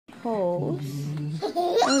Oh,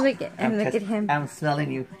 look at him. I'm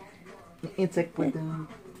smelling you. It's a pudding.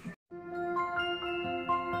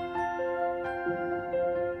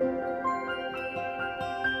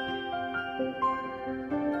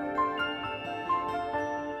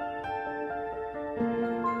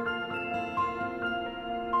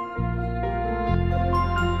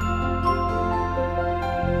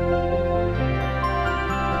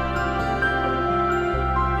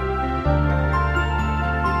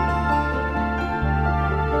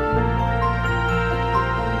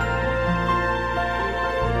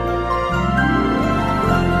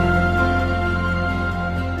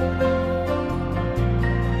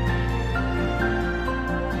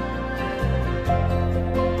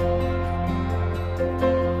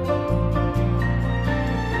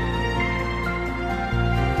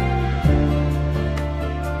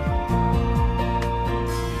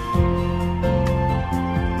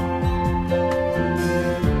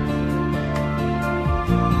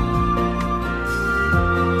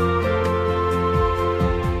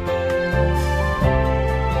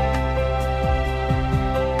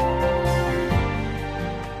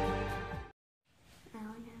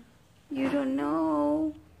 You don't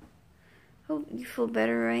know. Oh, you feel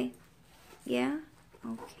better, right? Yeah?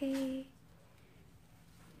 Okay.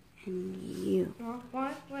 And you.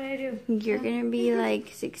 What? What did I do? You're gonna be like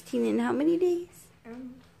 16 in how many days?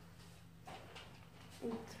 In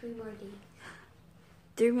 3 more days.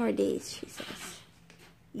 3 more days, she says.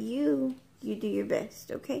 You do your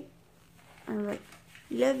best, okay? Alright.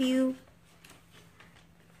 Love you.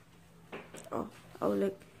 Oh,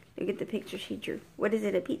 look at the picture she drew. What is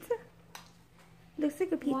it, a pizza? Looks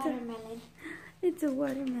like a pizza. Watermelon. It's a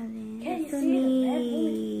watermelon. Can you so see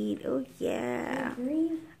neat. Oh, yeah.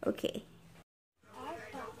 Green. Okay.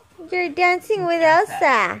 You're dancing with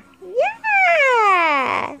Elsa.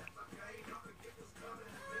 Yeah!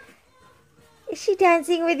 Is she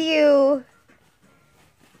dancing with you?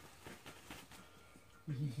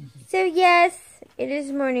 So yes, it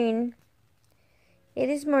is morning. It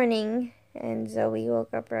is morning, and Zoey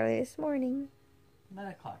woke up early this morning. 9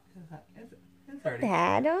 o'clock. It's already.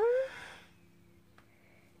 Adam?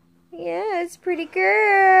 Yes, pretty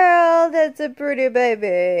girl. That's a pretty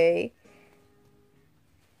baby.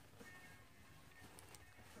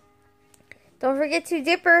 Don't forget to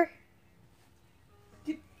dip her.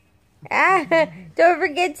 Don't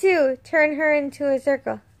forget to turn her into a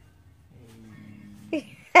circle.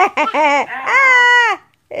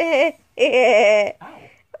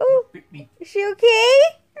 Oh, is she okay?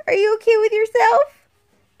 Are you okay with yourself?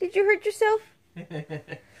 Did you hurt yourself?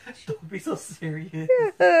 Don't be so serious.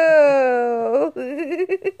 Oh.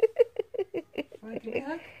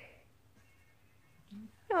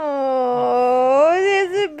 Oh,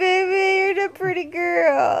 there's a baby. You're a pretty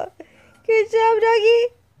girl. Good job,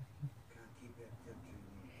 doggy.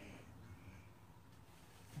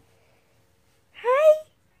 Hi.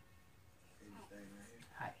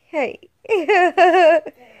 Hey.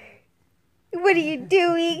 What are you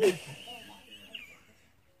doing?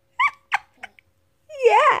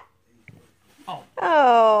 Yeah.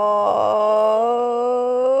 Oh.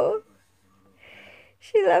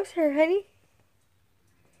 She loves her, honey.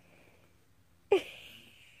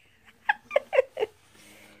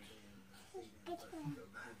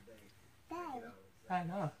 I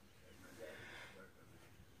know.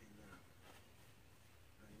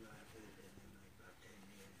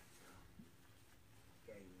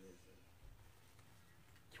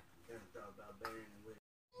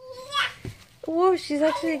 Whoa, she's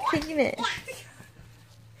actually kicking it.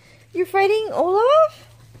 You're fighting Olaf?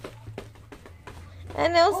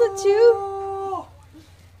 And Elsa too?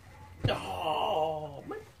 Oh,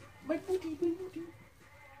 my booty, my booty.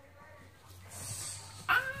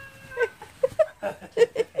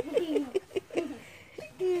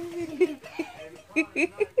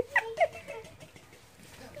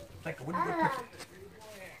 Like a wooden woodpecker.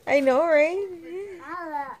 I know, right?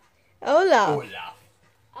 Olaf. Olaf.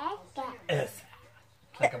 Elsa.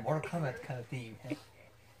 Like a Mortal Kombat kind of theme.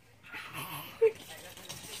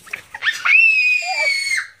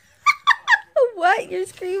 What? You're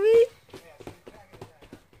screaming?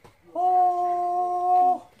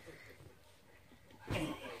 Oh.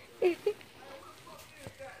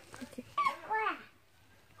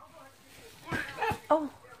 Oh.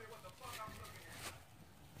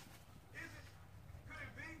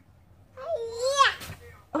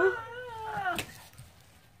 Oh.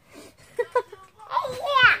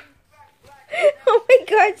 Oh my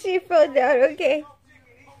God, she fell down. Okay.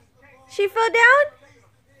 She fell down?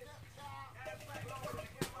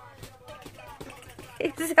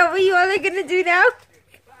 Is that what you all are gonna do now?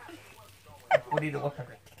 What do you do? What?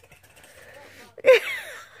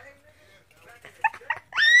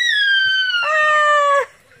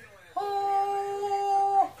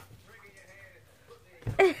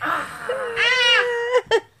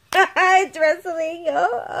 It's wrestling.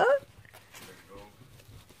 Oh.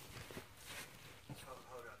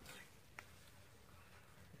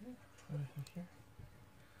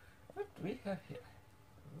 What do we have here?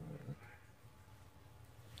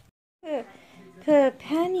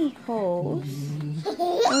 Pantyhose.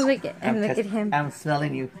 Oh, look at him. I'm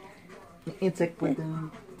smelling you. It's a Ow!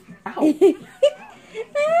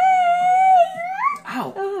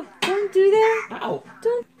 Ow! Oh, don't do that. Ow!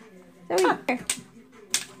 Don't. Zoey.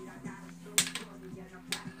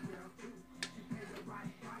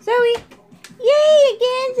 Zoey. Yay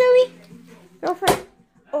again, Zoey. Go for it.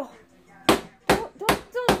 Oh.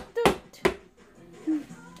 Don't.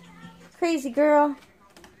 Crazy girl.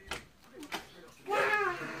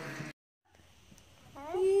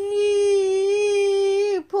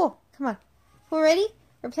 Pull. Come on. Pull, ready?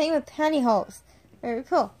 We're playing with pantyhose. Alright,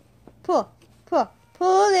 pull. Pull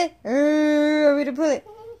it. I'm gonna pull it.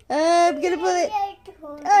 I'm gonna pull it.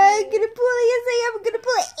 I'm gonna pull it. Yes, I am. I'm gonna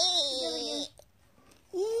pull it.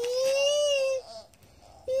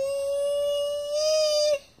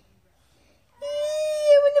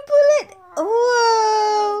 I'm gonna pull it.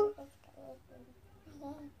 Whoa.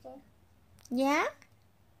 Yeah?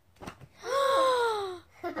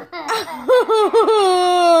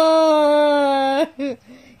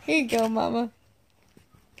 Here you go, Mama.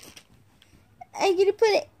 I'm gonna put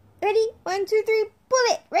it. Ready? 1, 2, 3. Pull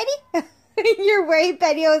it. Ready? You're wearing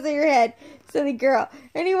pantyhose on your head. Silly girl.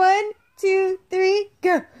 Ready? 1, 2, 3.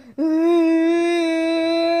 Go. Look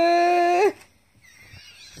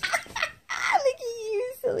at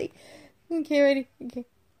you, silly. Okay, ready? Okay.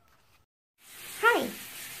 Hi.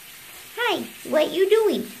 What you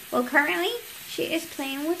doing? Well, currently she is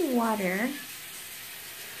playing with water.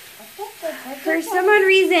 For some odd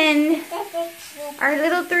reason, our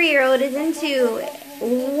little 3-year-old is into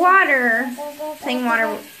water, playing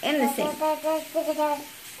water in the sink.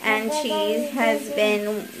 And she has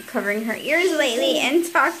been covering her ears lately and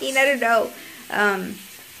talking, I don't know.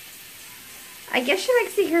 I guess she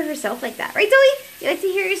likes to hear herself like that. Right, Zoey? You like to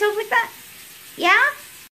hear yourself like that? Yeah?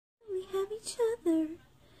 We have each other.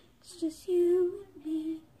 It's just you and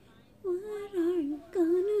me. What are you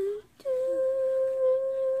gonna do?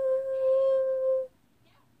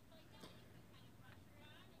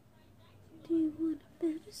 Do you want a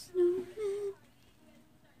better snowman?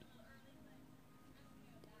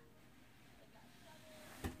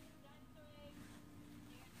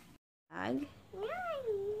 Bag.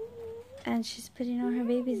 And she's putting all her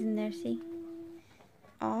babies in there, see?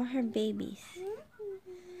 All her babies.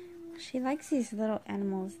 She likes these little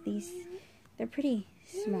animals. They're pretty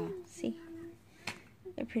small, see?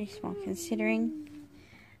 They're pretty small considering.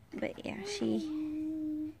 But yeah,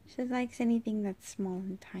 she likes anything that's small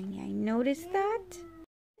and tiny. I noticed that.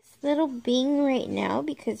 This little Bing right now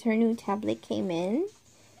because her new tablet came in.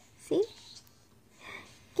 See?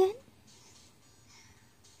 Again.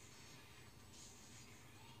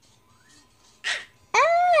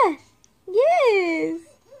 Ah! Yes!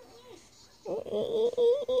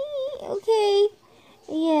 Okay.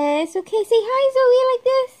 Yes, okay. Say hi, Zoey, like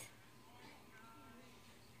this.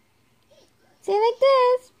 Say like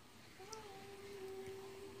this.